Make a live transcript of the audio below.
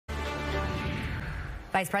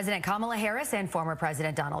Vice President Kamala Harris and former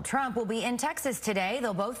President Donald Trump will be in Texas today.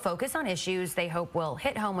 They'll both focus on issues they hope will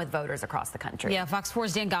hit home with voters across the country. Yeah, Fox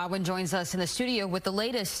 4's Dan Godwin joins us in the studio with the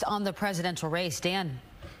latest on the presidential race. Dan.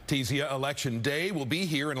 Tizia, Election Day will be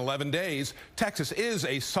here in 11 days. Texas is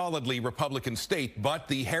a solidly Republican state, but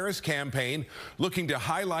the Harris campaign looking to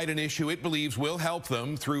highlight an issue it believes will help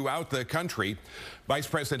them throughout the country. Vice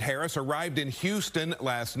President Harris arrived in Houston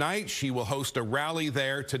last night. She will host a rally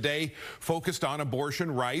there today focused on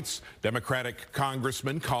abortion rights. Democratic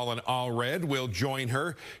Congressman Colin Allred will join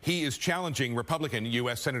her. He is challenging Republican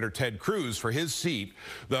U.S. Senator Ted Cruz for his seat.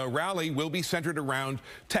 The rally will be centered around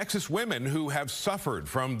Texas women who have suffered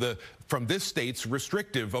from this state's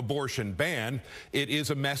restrictive abortion ban. It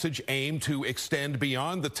is a message aimed to extend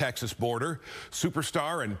beyond the Texas border.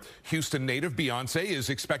 Superstar and Houston native Beyonce is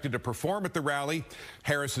expected to perform at the rally.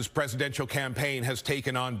 Harris's presidential campaign has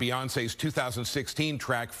taken on Beyonce's 2016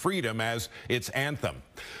 track Freedom as its anthem.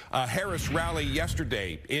 A Harris rally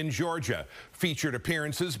yesterday in Georgia featured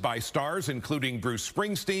appearances by stars including Bruce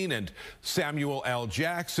Springsteen and Samuel L.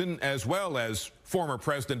 Jackson, as well as former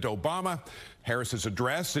President Obama. Harris's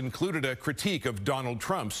address included a critique of Donald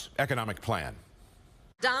Trump's economic plan.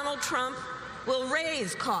 Donald Trump will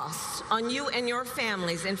raise costs on you and your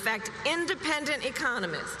families. In fact, independent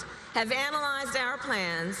economists have analyzed our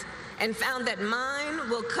plans and found that mine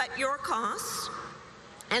will cut your costs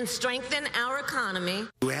and strengthen our economy.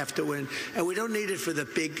 We have to win, and we don't need it for the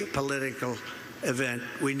big political event.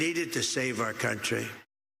 We need it to save our country.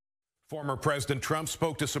 Former President Trump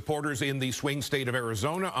spoke to supporters in the swing state of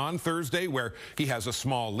Arizona on Thursday, where he has a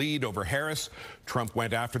small lead over Harris. Trump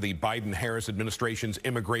went after the Biden-Harris administration's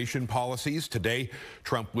immigration policies. Today,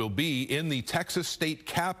 Trump will be in the Texas state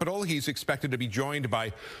capitol. He's expected to be joined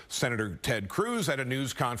by Senator Ted Cruz at a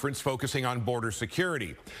news conference focusing on border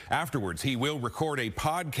security. Afterwards, he will record a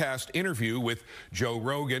podcast interview with Joe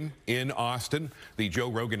Rogan in Austin. The Joe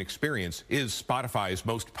Rogan Experience is Spotify's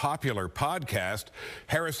most popular podcast.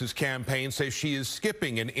 Harris's campaign says she is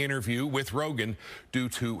skipping an interview with Rogan due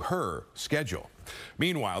to her schedule.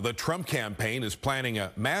 Meanwhile, the Trump campaign is planning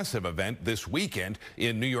a massive event this weekend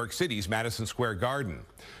in New York City's Madison Square Garden.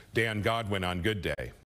 Dan Godwin on Good Day.